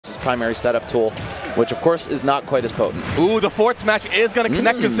primary setup tool, which of course is not quite as potent. Ooh, the forward smash is going to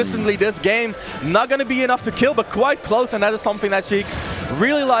connect consistently this game. Not going to be enough to kill, but quite close, and that is something that Sheik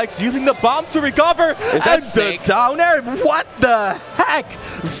really likes, using the bomb to recover. Is that Sheik? The down air? What the heck?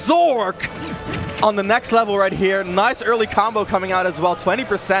 Zorc on the next level right here. Nice early combo coming out as well,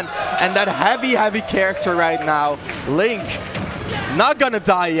 20%, and that heavy character right now. Link, not going to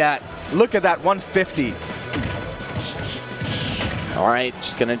die yet. Look at that, 150. All right,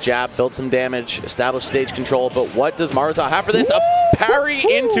 just going to jab, build some damage, establish stage control, but what does Maruta have for this? A parry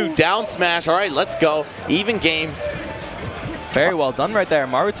into down smash. All right, let's go. Even game. Very well done right there.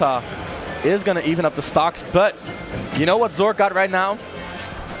 Maruta is going to even up the stocks, but you know what Zorc got right now?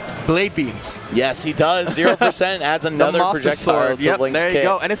 Blade beams. Yes, he does. 0% adds another projectile to Link's there kit. you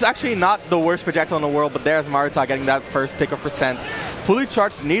go. And it's actually not the worst projectile in the world, but there's Maruta getting that first tick of percent. Fully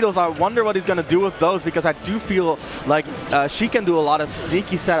charged needles, I wonder what he's going to do with those, because I do feel like she can do a lot of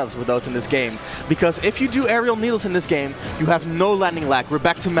sneaky setups with those in this game. Because if you do aerial needles in this game, you have no landing lag. We're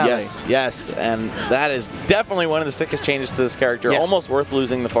back to melee. Yes, and that is definitely one of the sickest changes to this character. Yeah. Almost worth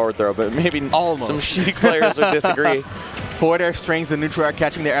losing the forward throw, but maybe some Sheik players would disagree. Forward air strings, the neutral air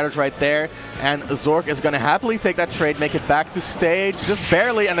catching the air right there, and Zorc is going to happily take that trade, make it back to stage, just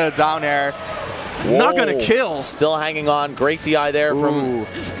barely, and a down air. Whoa. Not going to kill. Still hanging on. Great DI there from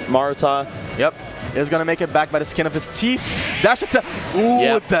Maruta. Yep. Is going to make it back by the skin of his teeth. Dash attack.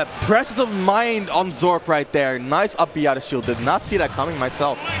 Ooh, the presence of mind on Zorc right there. Nice up B out of shield. Did not see that coming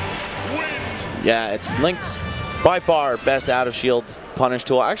myself. Yeah, it's Link's by far best out of shield punish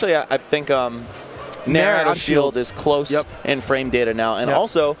tool. Actually, I think Nair out of shield is close in frame data now. And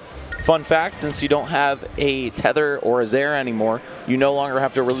also, fun fact, since you don't have a tether or a Zair anymore, you no longer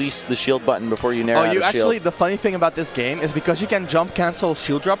have to release the shield button before you Nair out of shield. Actually, the funny thing about this game is because you can jump cancel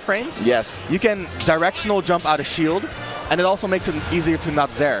shield drop frames. Yes. You can directional jump out of shield, and it also makes it easier to not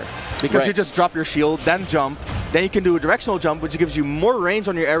Zair. Because you just drop your shield, then jump, then you can do a directional jump, which gives you more range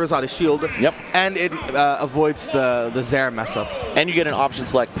on your arrows out of shield. Yep. And it avoids the Zair mess up. And you get an option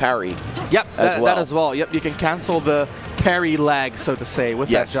select parry. Yep, that as well. Yep, you can cancel the parry lag, so to say, with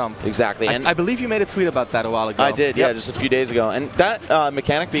that jump. Exactly. And I believe you made a tweet about that a while ago. I did, yeah, just a few days ago. And that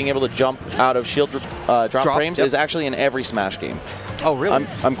mechanic, being able to jump out of shield drop frames, is actually in every Smash game. Oh, really?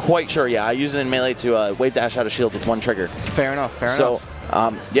 I'm quite sure, yeah. I use it in Melee to wave dash out of shield with one trigger. Fair enough, fair enough.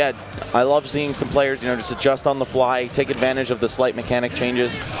 Yeah, I love seeing some players, just adjust on the fly, take advantage of the slight mechanic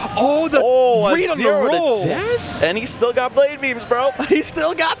changes. Oh, read on the roll. To death, and he's still got blade beams, bro. He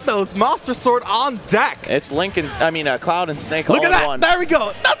still got those. Monster Sword on deck. It's Link and, Cloud and Snake all in one. Look at that. There we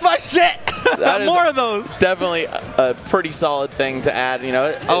go. That's my shit. That More of those. Definitely a pretty solid thing to add,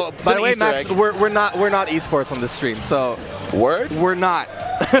 Oh, by the way, Max, we're not esports on this stream, so. Word? We're not.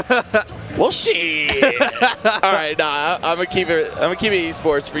 Well, shit. All right, nah, I'm gonna keep it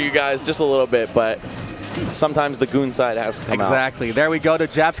esports for you guys just a little bit, but sometimes the goon side has to come out. Exactly. There we go. The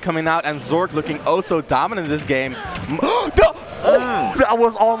jabs coming out, and Zorc looking oh so dominant in this game. That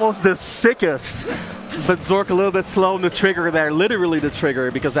was almost the sickest. But Zorc a little bit slow on the trigger there, literally the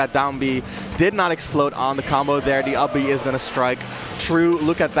trigger, because that down B did not explode on the combo there. The up B is going to strike true.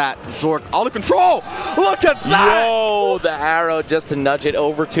 Look at that. Zorc all the control. Look at that. Yo, the arrow just to nudge it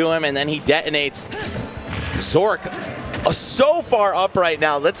over to him, and then he detonates. Zorc so far up right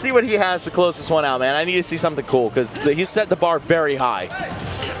now. Let's see what he has to close this one out, man. I need to see something cool, because he's set the bar very high.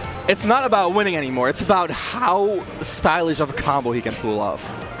 It's not about winning anymore. It's about how stylish of a combo he can pull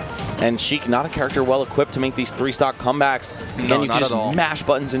off. And Sheik, not a character well equipped to make these 3-stock comebacks. Again, you can just mash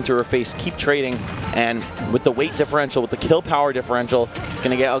buttons into her face, keep trading, and with the weight differential, with the kill power differential, it's going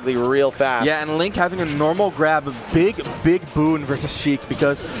to get ugly real fast. Yeah, and Link having a normal grab, a big boon versus Sheik,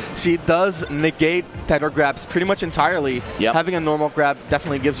 because she does negate tether grabs pretty much entirely. Yep. Having a normal grab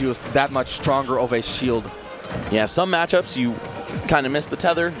definitely gives you that much stronger of a shield. Yeah, some matchups you kind of miss the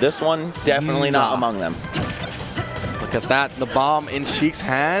tether. This one, definitely not among them. Look at that, the bomb in Sheik's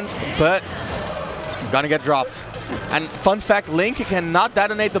hand, but gonna get dropped. And fun fact, Link cannot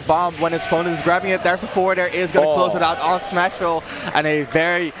detonate the bomb when his opponent is grabbing it. There's the forward air, is gonna close it out on Smashville, and a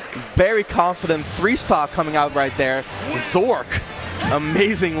very confident 3-stock coming out right there. Zorc,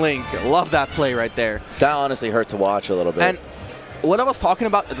 amazing Link, love that play right there. That honestly hurt to watch a little bit. And what I was talking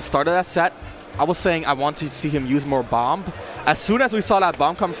about at the start of that set, I was saying I want to see him use more bomb. As soon as we saw that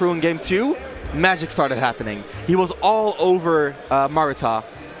bomb come through in game 2, magic started happening. He was all over Maruta,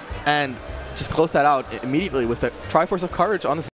 and just closed that out immediately with the Triforce of Courage on his